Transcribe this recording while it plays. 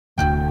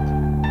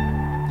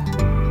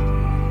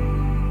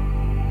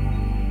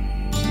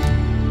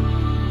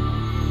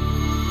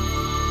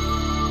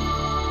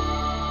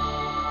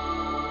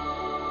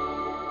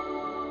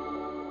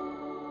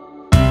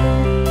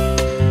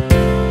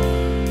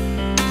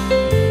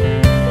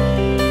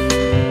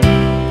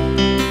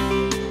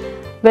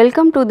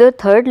Welcome to the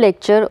third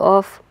lecture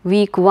of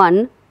week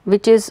 1,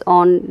 which is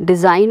on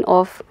design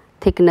of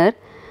thickener.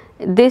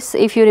 This,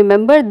 if you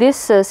remember this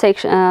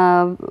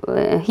section,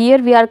 here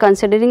we are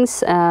considering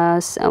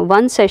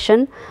one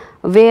session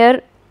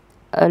where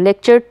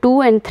lecture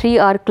 2 and 3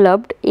 are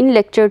clubbed. In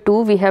lecture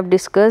 2 we have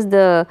discussed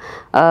the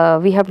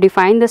we have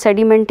defined the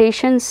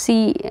sedimentation,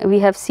 we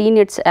have seen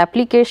its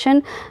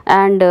application,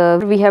 and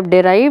we have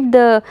derived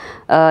the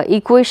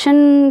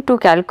equation to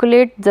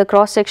calculate the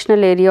cross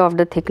sectional area of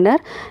the thickener.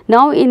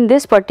 Now in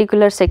this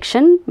particular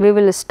section we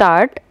will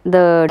start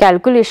the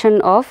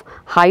calculation of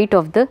height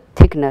of the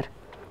thickener.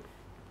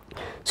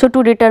 So,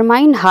 to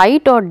determine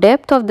height or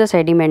depth of the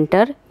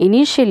sedimentor,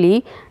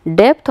 initially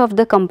depth of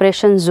the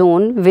compression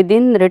zone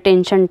within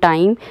retention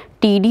time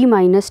Td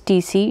minus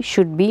Tc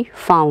should be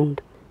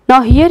found.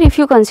 Now, here if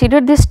you consider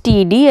this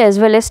Td as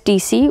well as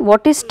Tc,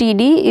 what is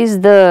Td is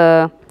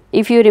the,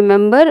 if you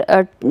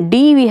remember,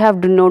 D we have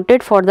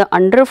denoted for the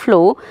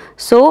underflow.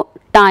 So,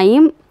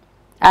 time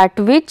at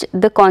which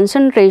the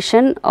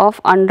concentration of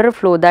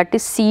underflow, that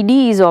is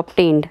Cd, is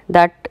obtained,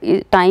 that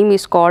time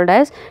is called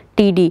as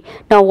Td.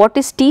 Now, what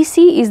is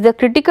Tc is the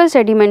critical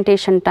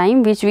sedimentation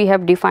time, which we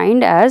have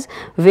defined as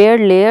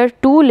where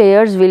two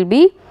layers will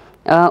be,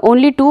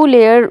 only two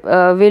layer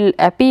will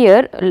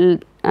appear,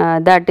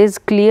 that is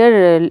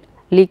clear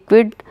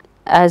liquid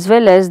as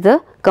well as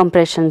the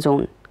compression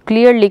zone,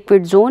 clear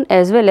liquid zone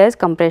as well as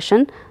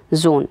compression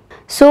zone.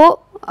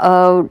 So,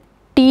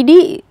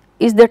 Td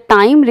is the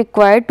time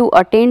required to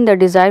attain the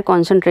desired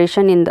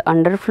concentration in the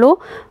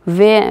underflow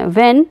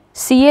when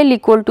Cl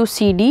equal to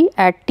Cd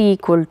at T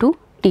equal to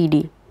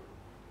Td.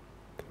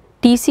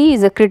 Tc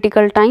is a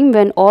critical time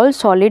when all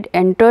solid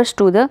enters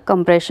to the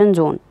compression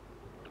zone.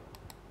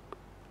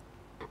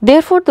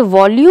 Therefore, the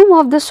volume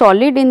of the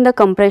solid in the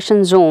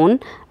compression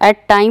zone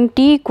at time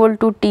T equal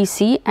to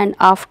Tc and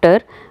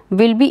after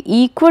will be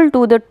equal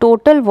to the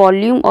total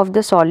volume of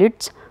the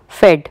solids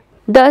fed.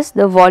 Thus,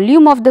 the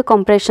volume of the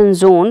compression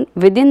zone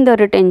within the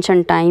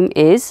retention time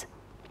is,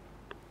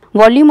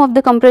 volume of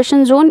the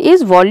compression zone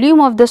is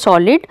volume of the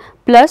solid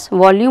plus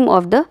volume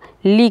of the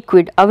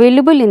liquid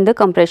available in the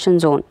compression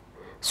zone.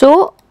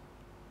 So,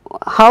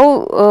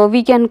 how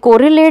we can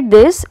correlate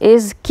this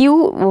is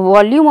Q,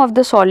 volume of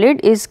the solid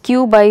is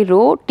Q by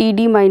rho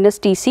Td minus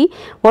Tc.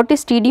 What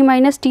is Td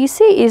minus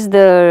Tc is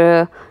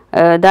the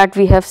that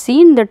we have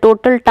seen the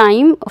total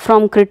time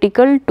from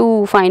critical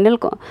to final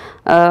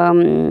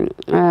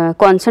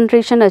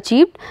concentration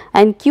achieved,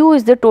 and Q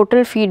is the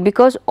total feed,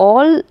 because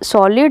all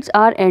solids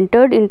are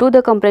entered into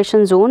the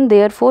compression zone.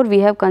 Therefore, we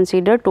have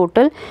considered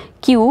total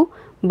Q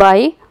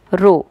by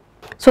rho.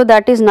 So,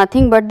 that is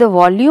nothing but the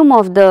volume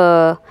of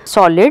the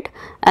solid,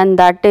 and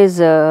that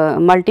is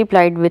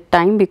multiplied with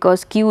time,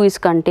 because Q is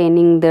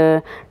containing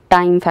the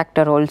time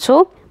factor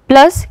also,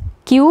 plus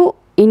Q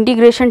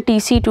integration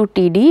Tc to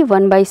Td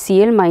 1 by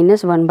Cl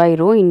minus 1 by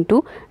rho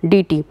into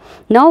dt.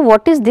 Now,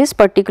 what is this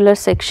particular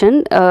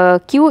section?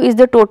 Q is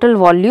the total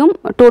volume,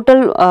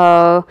 total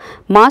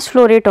mass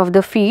flow rate of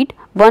the feed,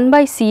 1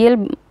 by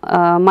Cl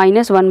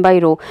minus 1 by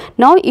rho.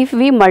 Now, if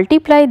we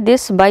multiply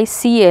this by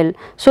Cl,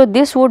 so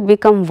this would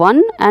become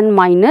 1 and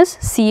minus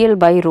Cl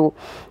by rho.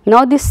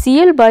 Now, this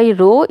Cl by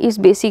rho is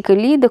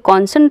basically the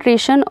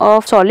concentration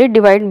of solid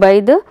divided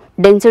by the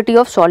density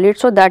of solid.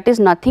 So, that is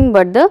nothing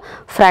but the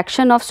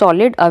fraction of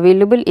solid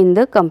available in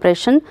the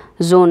compression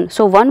zone.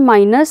 So, 1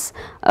 minus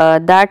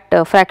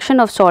that fraction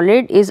of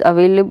solid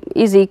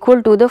is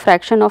equal to the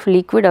fraction of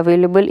liquid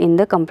available in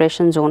the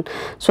compression zone.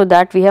 So,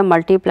 that we have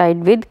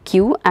multiplied with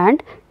Q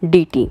and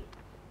dt.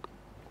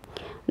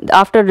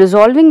 After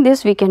resolving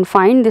this, we can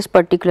find this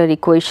particular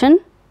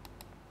equation.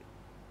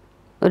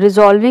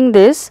 Resolving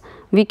this,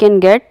 we can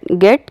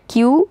get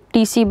Q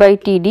Tc by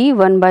Td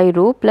 1 by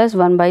rho plus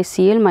 1 by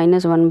Cl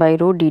minus 1 by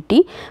rho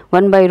dt.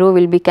 1 by rho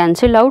will be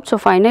cancelled out. So,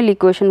 final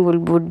equation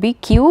would be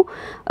Q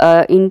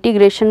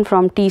integration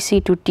from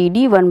Tc to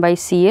Td 1 by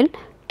Cl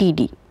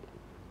Td.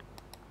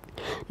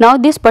 Now,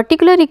 this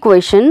particular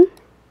equation,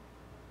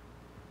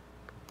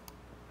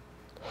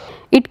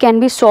 it can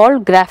be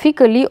solved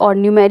graphically or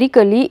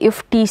numerically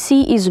if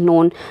Tc is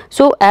known.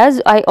 So,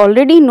 as I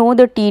already know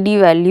the Td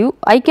value,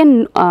 I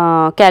can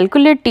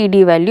calculate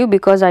Td value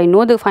because I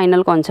know the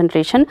final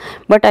concentration,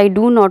 but I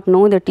do not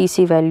know the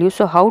Tc value.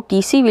 So, how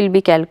Tc will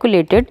be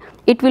calculated?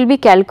 It will be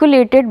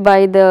calculated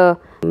by the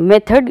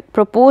method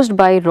proposed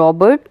by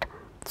Robert.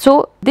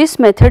 So, this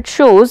method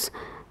shows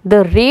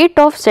the rate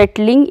of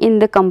settling in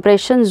the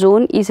compression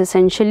zone is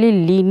essentially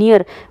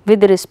linear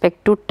with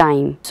respect to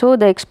time. So,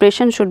 the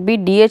expression should be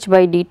dH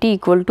by dt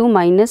equal to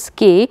minus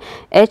k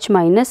h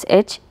minus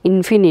h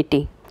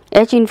infinity.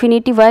 H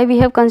infinity, why we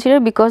have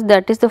considered? Because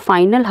that is the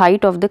final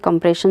height of the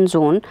compression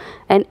zone,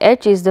 and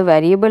h is the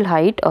variable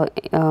height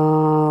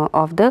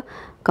of the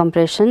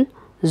compression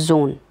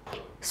zone.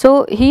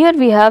 So, here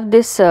we have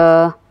this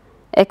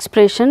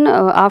expression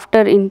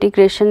after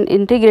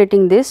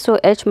integrating this. So,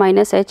 h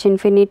minus h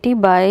infinity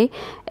by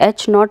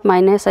h naught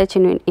minus h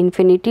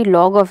infinity,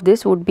 log of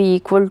this would be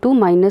equal to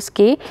minus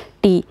k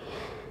T,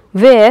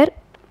 where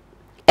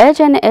H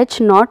and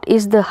H naught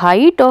is the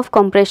height of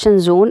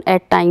compression zone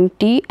at time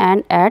t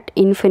and at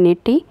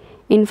infinite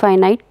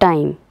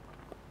time.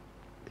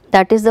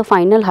 That is the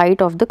final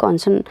height of the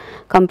constant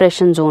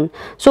compression zone.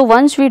 So,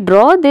 once we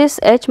draw this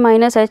H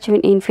minus H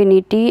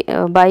infinity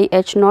by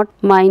H naught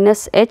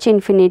minus H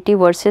infinity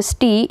versus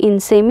T in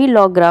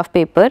semi-log graph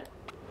paper,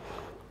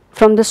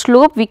 from the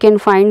slope we can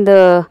find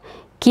the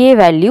K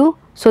value.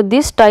 So,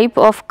 this type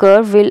of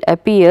curve will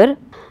appear,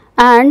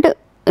 and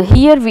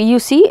here you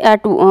see at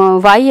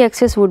y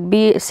axis would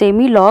be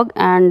semi-log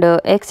and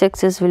x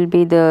axis will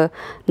be the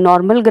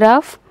normal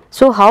graph.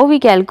 So, how we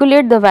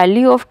calculate the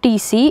value of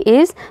Tc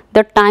is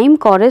the time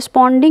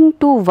corresponding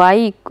to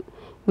y,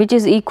 which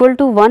is equal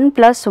to 1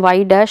 plus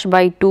y dash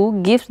by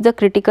 2, gives the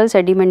critical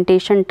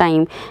sedimentation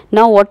time.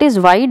 Now, what is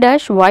y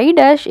dash? Y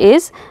dash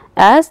is,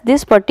 as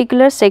this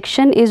particular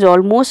section is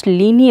almost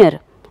linear,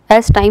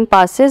 as time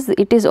passes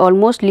it is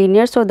almost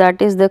linear. So,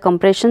 that is the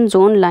compression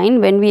zone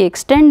line. When we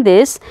extend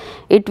this,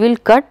 it will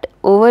cut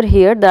over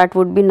here, that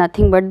would be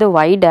nothing but the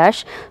y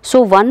dash.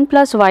 So, 1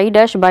 plus y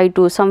dash by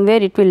 2,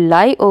 somewhere it will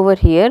lie over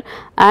here,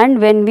 and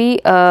when we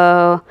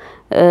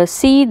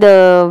see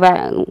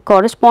the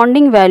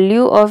corresponding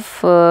value of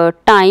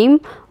time,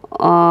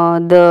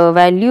 the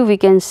value we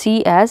can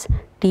see as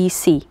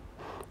Tc.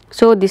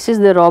 So, this is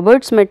the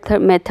Roberts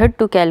method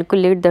to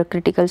calculate the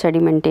critical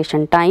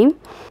sedimentation time.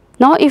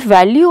 Now, if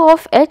value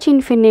of H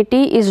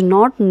infinity is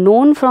not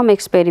known from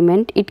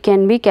experiment, it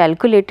can be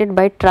calculated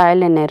by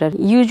trial and error.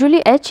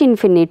 Usually H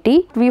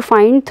infinity we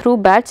find through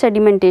batch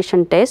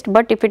sedimentation test,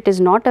 but if it is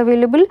not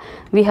available,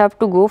 we have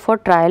to go for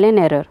trial and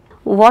error.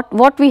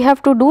 What we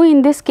have to do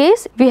in this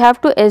case? We have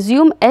to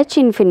assume H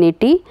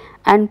infinity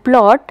and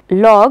plot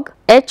log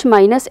H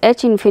minus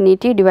H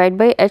infinity divided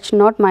by H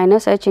naught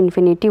minus H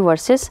infinity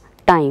versus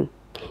time.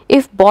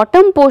 If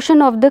bottom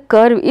portion of the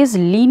curve is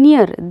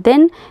linear,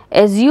 then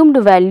assumed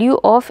value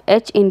of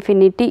H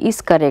infinity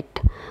is correct.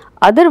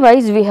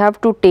 Otherwise, we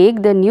have to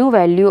take the new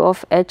value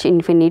of H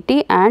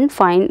infinity and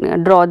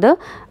draw the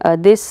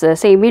this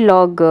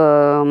semi-log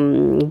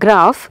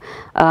graph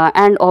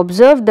and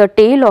observe the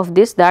tail of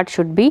this, that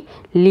should be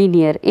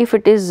linear. If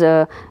it is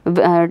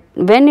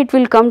when it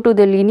will come to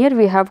the linear,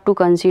 we have to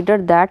consider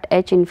that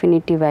H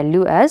infinity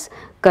value as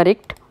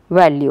correct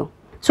value.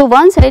 So,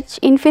 once H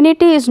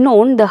infinity is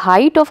known, the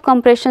height of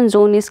compression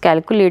zone is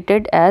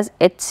calculated as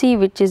Hc,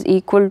 which is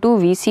equal to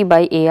Vc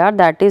by Ar,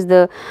 that is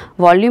the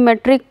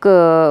volumetric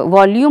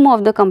volume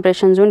of the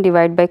compression zone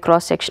divided by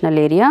cross sectional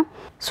area.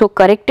 So,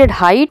 corrected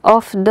height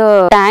of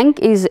the tank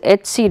is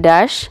Hc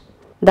dash,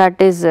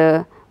 that is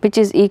which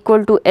is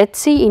equal to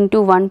Hc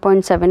into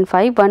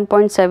 1.75,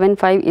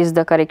 1.75 is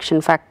the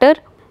correction factor.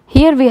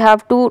 Here we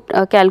have to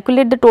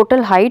calculate the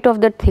total height of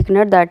the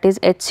thickener, that is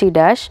Hc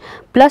dash,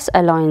 plus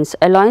allowance.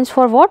 Allowance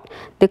for what?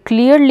 The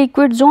clear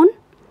liquid zone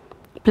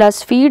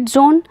plus feed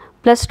zone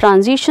plus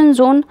transition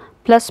zone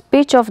plus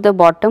pitch of the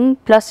bottom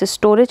plus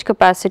storage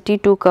capacity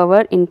to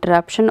cover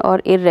interruption or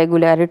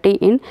irregularity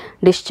in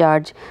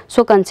discharge.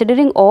 So,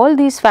 considering all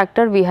these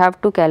factors, we have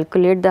to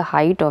calculate the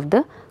height of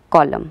the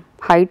column,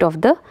 height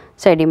of the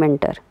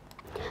sedimenter.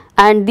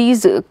 And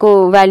these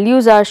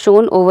values are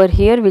shown over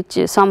here, which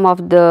some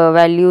of the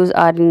values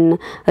are in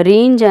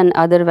range and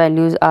other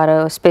values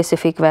are a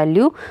specific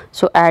value.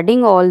 So,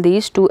 adding all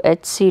these to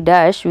Hc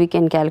dash, we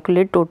can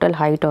calculate total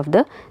height of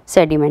the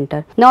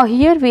sedimenter. Now,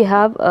 here we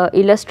have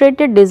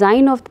illustrated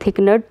design of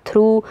thickener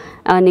through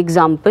an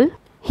example.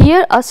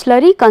 Here a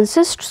slurry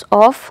consists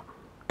of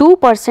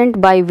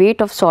 2% by weight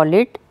of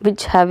solid,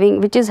 which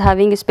is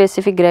having a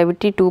specific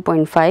gravity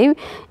 2.5,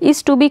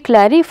 is to be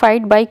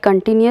clarified by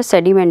continuous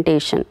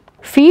sedimentation.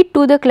 Feed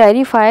to the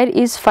clarifier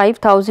is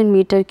 5000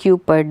 meter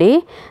cube per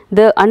day.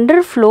 The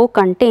underflow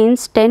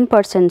contains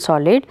 10%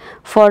 solid.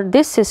 For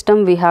this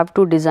system, we have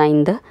to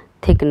design the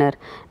thickener.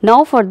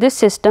 Now, for this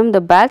system,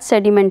 the batch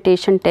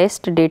sedimentation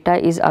test data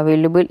is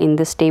available in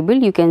this table.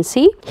 You can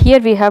see here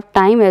we have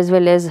time as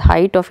well as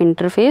height of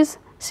interface.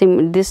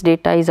 This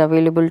data is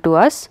available to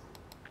us.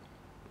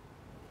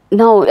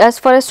 Now, as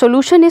far as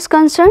solution is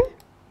concerned,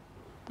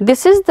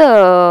 this is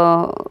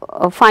the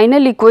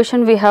final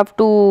equation we have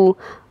to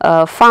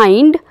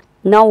find.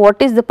 Now,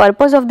 what is the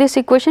purpose of this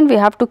equation? We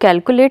have to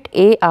calculate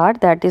AR,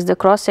 that is the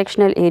cross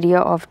sectional area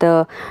of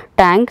the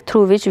tank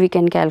through which we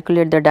can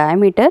calculate the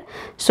diameter.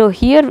 So,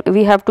 here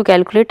we have to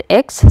calculate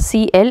X,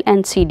 CL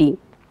and CD.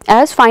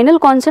 As final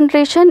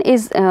concentration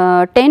is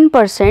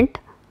 10%,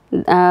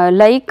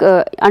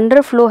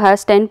 underflow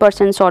has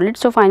 10% solid.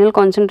 So, final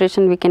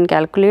concentration we can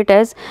calculate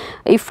as,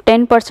 if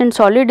 10%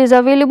 solid is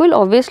available,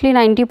 obviously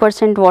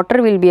 90%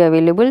 water will be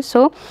available.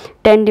 So,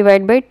 10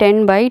 divided by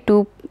 10 by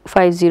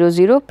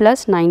 2500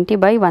 plus 90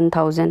 by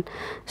 1000.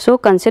 So,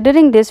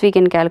 considering this, we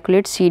can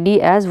calculate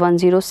CD as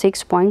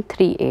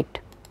 106.38.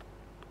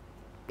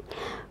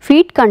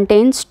 Feed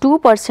contains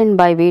 2%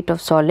 by weight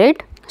of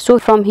solid. So,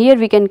 from here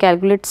we can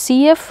calculate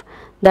CF,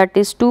 that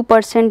is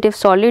 2% if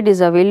solid is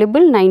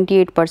available,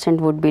 98%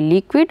 would be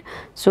liquid.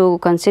 So,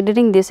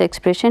 considering this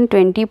expression,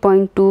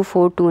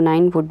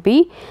 20.2429 would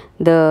be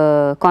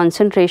the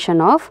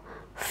concentration of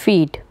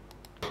feed.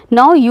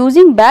 Now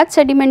using batch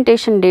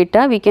sedimentation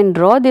data, we can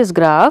draw this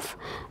graph.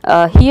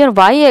 Here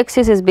y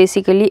axis is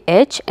basically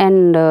h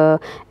and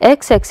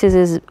x axis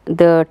is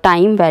the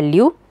time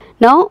value.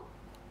 Now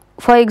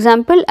for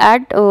example,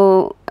 at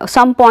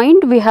some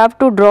point we have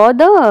to draw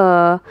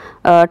the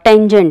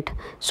tangent.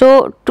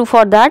 So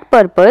for that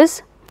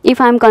purpose,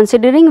 if I am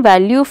considering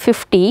value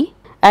 50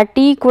 at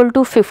t equal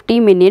to 50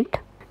 minute,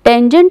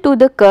 tangent to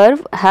the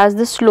curve has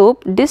the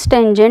slope, this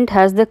tangent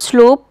has the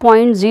slope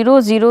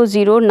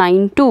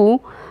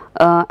 0.00092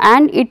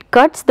 and it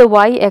cuts the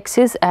y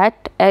axis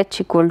at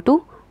h equal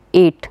to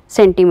 8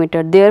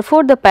 centimeter.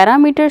 Therefore, the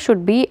parameter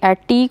should be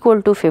at t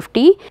equal to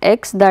 50,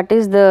 x, that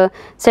is the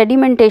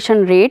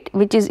sedimentation rate,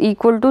 which is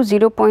equal to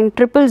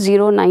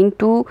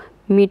 0.00092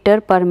 meter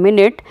per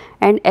minute,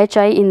 and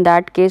hi in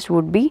that case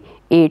would be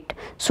 8.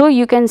 So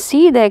you can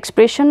see the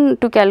expression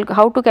to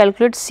how to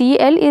calculate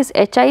CL is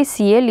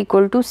HICL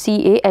equal to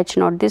CA H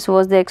naught. This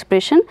was the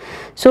expression.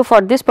 So for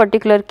this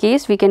particular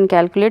case, we can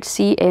calculate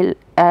CLA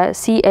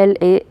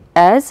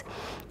as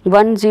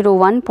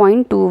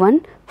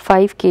 101.215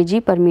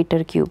 kg per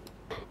meter cube.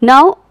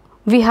 Now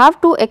we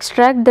have to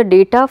extract the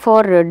data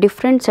for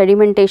different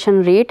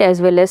sedimentation rate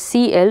as well as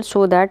CL,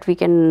 so that we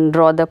can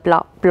draw the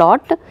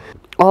plot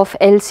of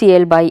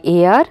LCL by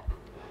AR.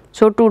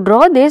 So to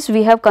draw this,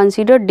 we have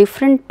considered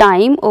different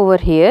time over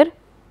here.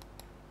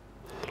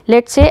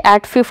 Let us say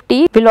at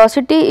 50,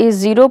 velocity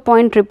is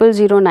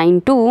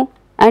 0.00092,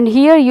 and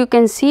here you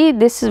can see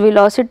this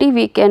velocity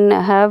we can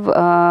have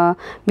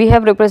we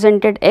have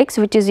represented x,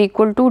 which is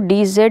equal to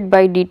dz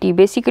by dt.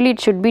 Basically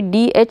it should be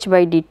dh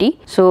by dt.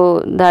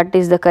 So that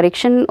is the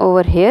correction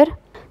over here.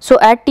 So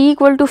at t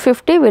equal to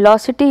 50,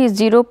 velocity is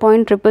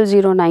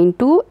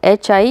 0.00092,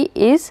 hi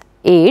is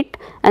 8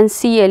 and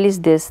CL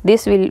is this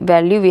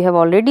value we have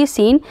already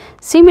seen.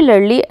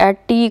 Similarly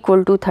at t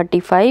equal to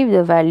 35,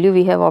 the value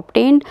we have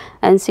obtained,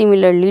 and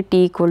similarly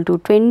t equal to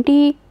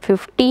 20,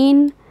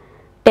 15,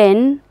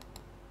 10,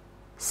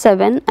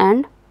 7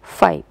 and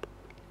 5.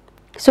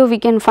 So we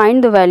can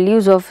find the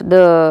values of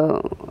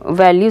the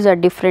values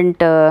at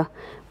different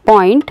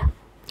point.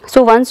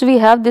 So once we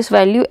have this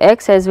value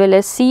x as well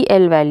as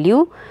CL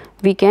value,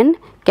 we can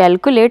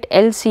calculate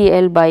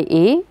LCL by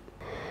A.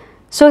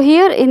 So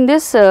here in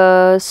this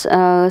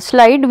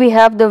slide we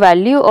have the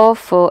value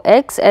of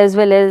x as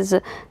well as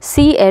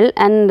CL,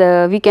 and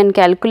we can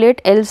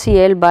calculate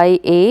LCL by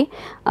A,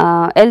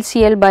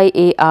 LCL by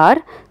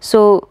AR.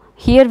 So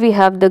here we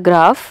have the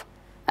graph,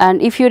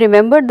 and if you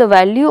remember, the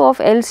value of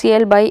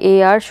LCL by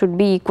AR should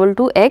be equal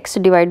to x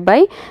divided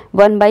by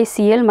 1 by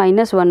CL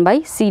minus 1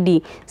 by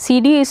CD.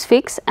 CD is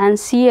fixed and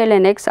CL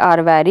and x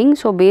are varying.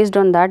 So based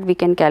on that we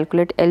can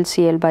calculate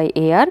LCL by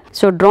AR.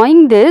 So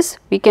drawing this,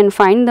 we can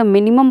find the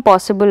minimum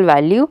possible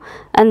value,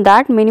 and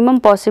that minimum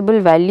possible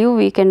value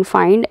we can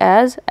find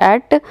as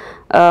at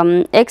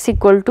x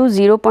equal to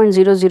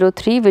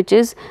 0.003, which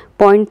is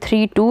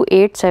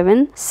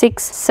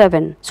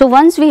 0.328767. So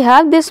once we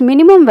have this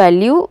minimum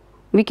value,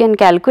 we can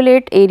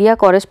calculate area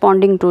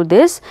corresponding to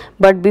this,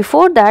 but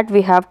before that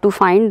we have to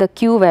find the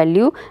Q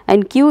value,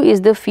 and Q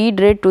is the feed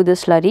rate to the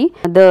slurry.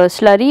 The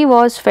slurry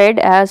was fed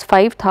as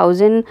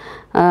 5000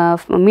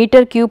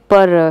 meter cube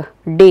per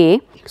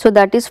day. So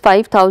that is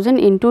 5000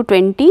 into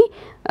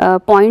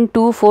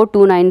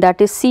 20.2429,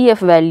 that is CF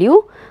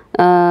value.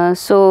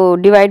 So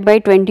divide by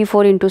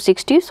 24 into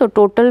 60. So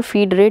total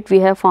feed rate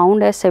we have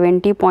found as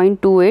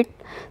 70.2878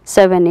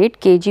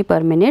 kg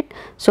per minute.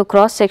 So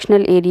cross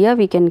sectional area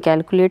we can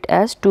calculate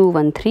as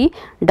 213.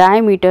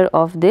 Diameter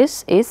of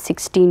this is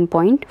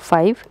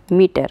 16.5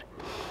 meter.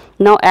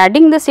 Now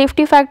adding the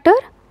safety factor,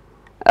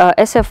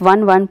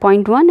 SF1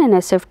 1.1 and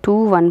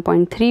SF2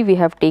 1.3 we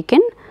have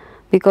taken,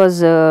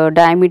 because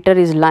diameter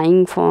is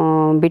lying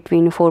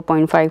between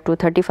 4.5 to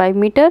 35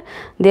 meter.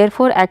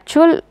 Therefore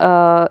actual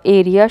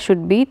area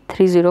should be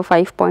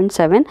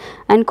 305.7,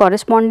 and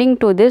corresponding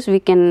to this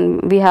we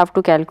have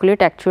to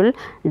calculate actual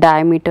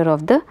diameter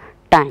of the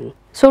tank.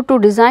 So to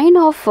design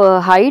of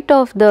height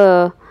of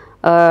the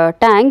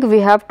tank, we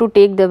have to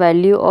take the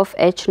value of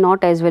H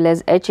naught as well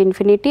as H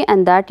infinity,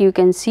 and that you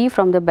can see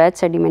from the batch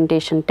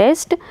sedimentation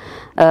test.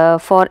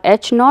 For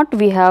H naught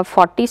we have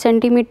 40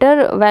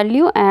 centimeter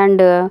value,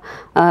 and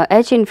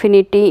H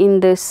infinity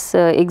in this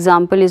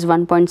example is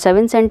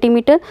 1.7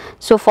 centimeter.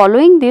 So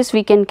following this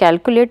we can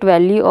calculate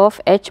value of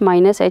H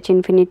minus H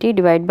infinity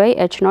divided by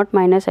H naught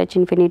minus H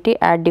infinity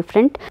at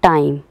different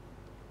time.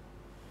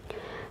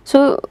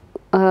 So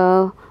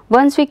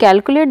once we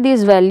calculate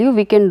this value,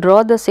 we can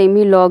draw the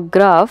semi-log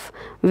graph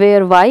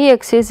where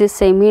y-axis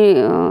is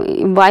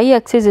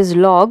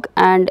log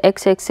and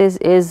x-axis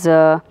is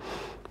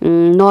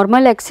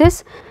normal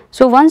axis.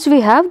 So once we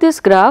have this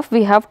graph,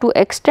 we have to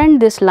extend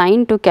this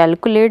line to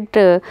calculate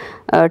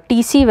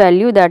TC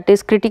value, that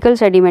is critical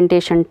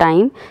sedimentation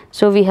time.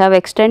 So we have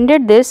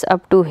extended this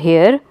up to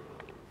here.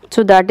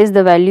 So that is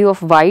the value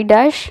of y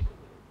dash.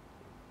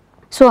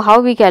 So how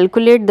we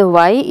calculate the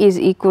y is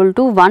equal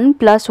to 1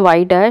 plus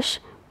y dash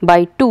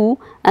by 2,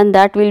 and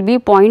that will be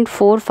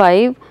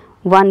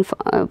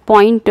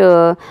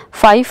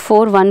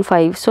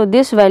 0.5415. So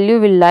this value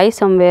will lie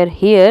somewhere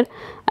here,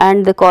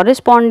 and the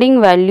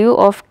corresponding value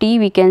of T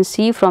we can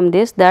see from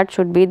this, that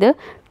should be the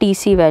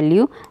TC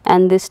value,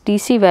 and this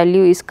TC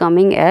value is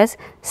coming as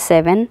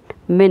 7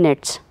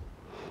 minutes.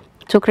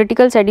 So,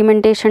 critical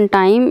sedimentation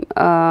time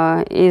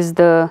is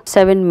the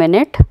 7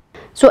 minute.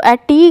 So,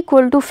 at T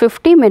equal to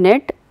 50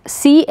 minute,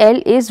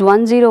 CL is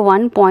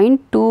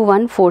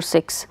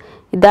 101.2146.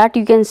 that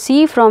you can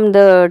see from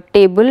the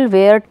table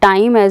where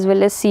time as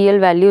well as CL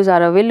values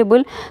are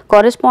available.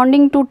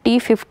 Corresponding to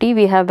T50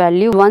 we have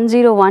value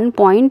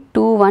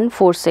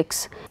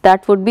 101.2146,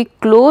 that would be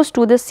close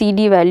to the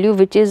CD value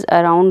which is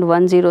around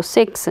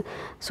 106.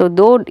 So,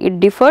 though it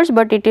differs,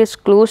 but it is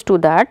close to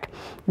that.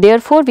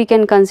 Therefore, we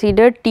can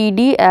consider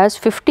TD as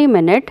 50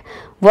 minute.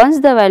 Once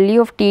the value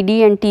of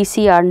TD and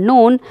TC are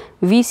known,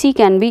 VC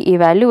can be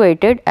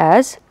evaluated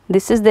as,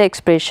 this is the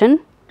expression.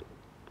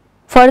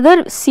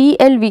 Further,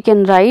 CL we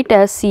can write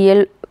as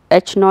CL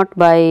H naught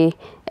by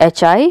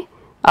HI.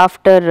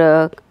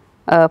 After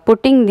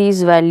putting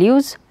these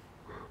values,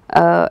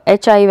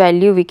 HI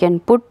value we can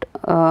put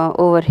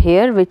over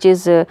here, which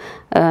is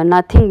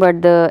nothing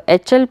but the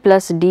HL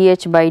plus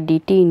DH by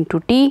DT into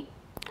T.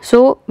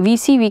 So,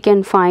 VC we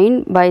can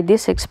find by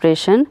this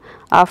expression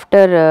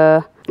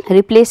after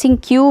replacing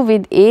Q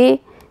with A,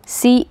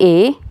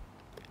 CA,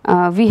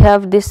 we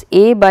have this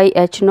A by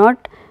H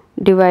naught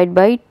divided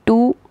by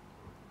 2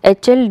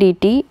 HL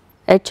dt,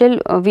 HL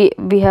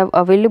we have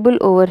available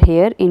over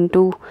here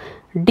into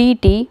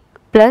dt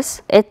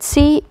plus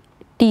HC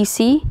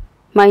TC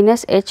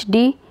minus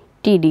HD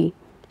TD.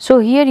 So,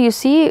 here you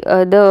see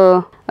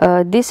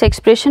this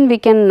expression we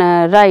can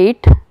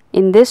write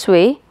in this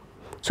way.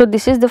 So,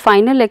 this is the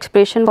final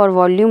expression for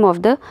volume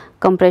of the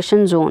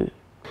compression zone.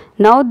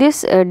 Now,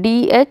 this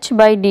dH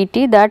by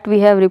dt, that we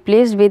have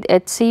replaced with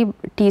HC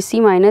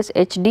TC minus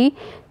HD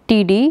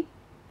TD,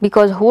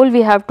 because whole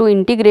we have to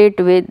integrate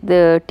with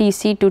the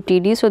TC to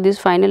TD. So, this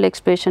final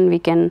expression we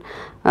can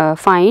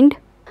find.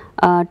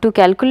 To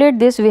calculate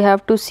this, we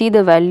have to see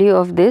the value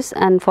of this,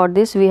 and for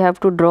this we have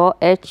to draw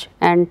H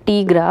and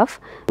T graph,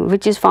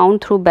 which is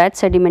found through batch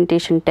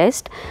sedimentation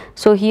test.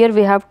 So, here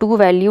we have two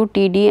value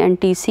TD and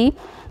TC.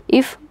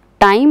 If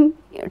time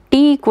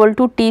T equal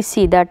to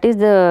TC, that is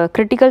the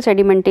critical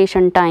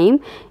sedimentation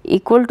time,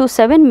 equal to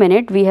 7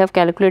 minute, we have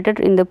calculated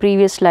in the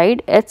previous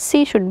slide,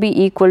 HC should be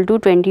equal to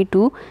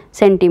 22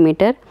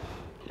 centimeter,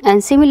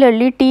 and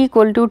similarly T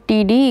equal to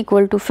TD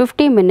equal to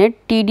 50 minute,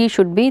 TD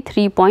should be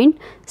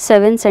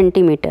 3.7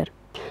 centimeter.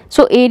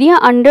 So, area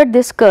under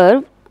this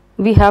curve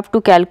we have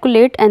to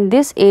calculate, and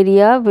this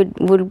area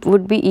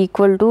would be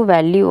equal to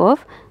value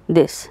of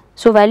this.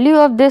 So, value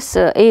of this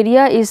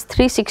area is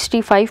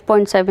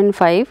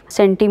 365.75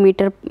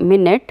 centimeter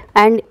minute,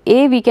 and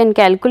A we can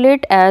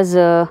calculate as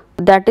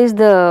that is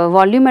the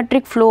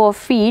volumetric flow of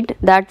feed,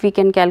 that we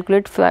can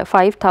calculate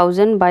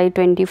 5000 by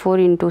 24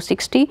 into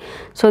 60.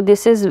 So,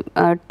 this is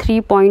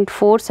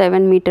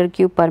 3.47 meter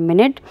cube per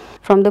minute.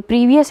 From the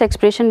previous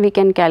expression we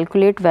can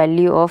calculate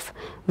value of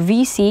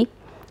VC.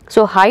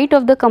 So, height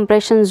of the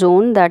compression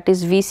zone, that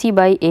is VC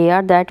by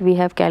AR, that we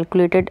have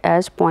calculated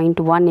as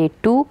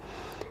 0.182.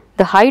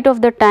 The height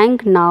of the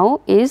tank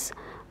now is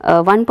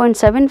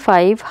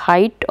 1.75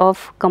 height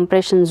of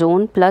compression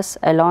zone plus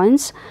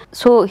allowance.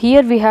 So,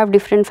 here we have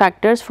different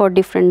factors for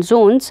different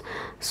zones.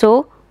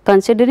 So,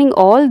 considering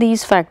all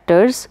these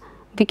factors,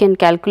 we can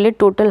calculate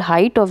total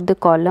height of the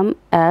column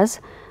as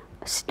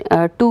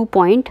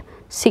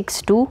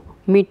 2.62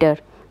 meter.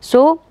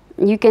 So,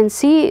 you can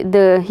see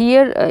the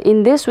here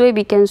in this way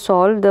we can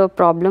solve the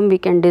problem. We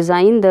can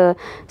design the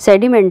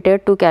sedimenter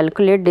to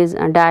calculate this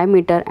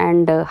diameter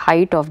and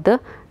height of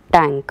the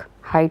tank,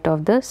 height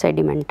of the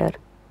sedimenter.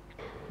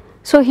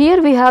 So,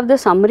 here we have the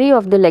summary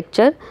of the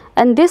lecture,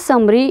 and this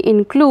summary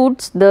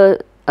includes the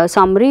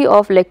summary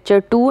of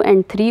lecture 2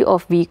 and 3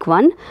 of week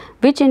 1,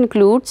 which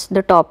includes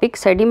the topic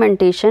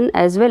sedimentation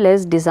as well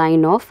as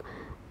design of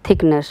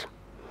thickener.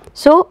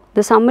 So,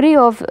 the summary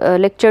of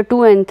lecture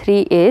 2 and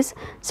 3 is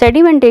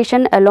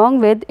sedimentation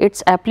along with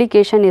its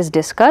application is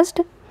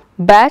discussed,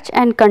 batch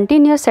and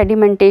continuous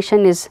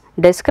sedimentation is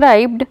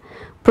described,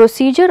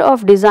 procedure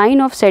of design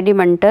of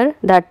sedimenter,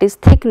 that is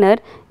thickener,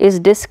 is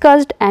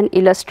discussed and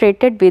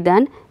illustrated with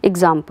an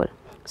example.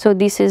 So,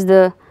 this is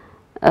the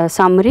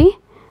summary,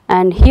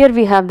 and here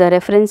we have the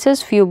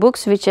references, few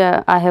books which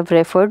I have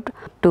referred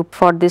to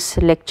for this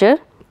lecture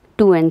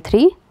 2 and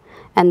 3,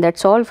 and that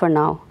is all for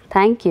now.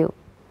 Thank you.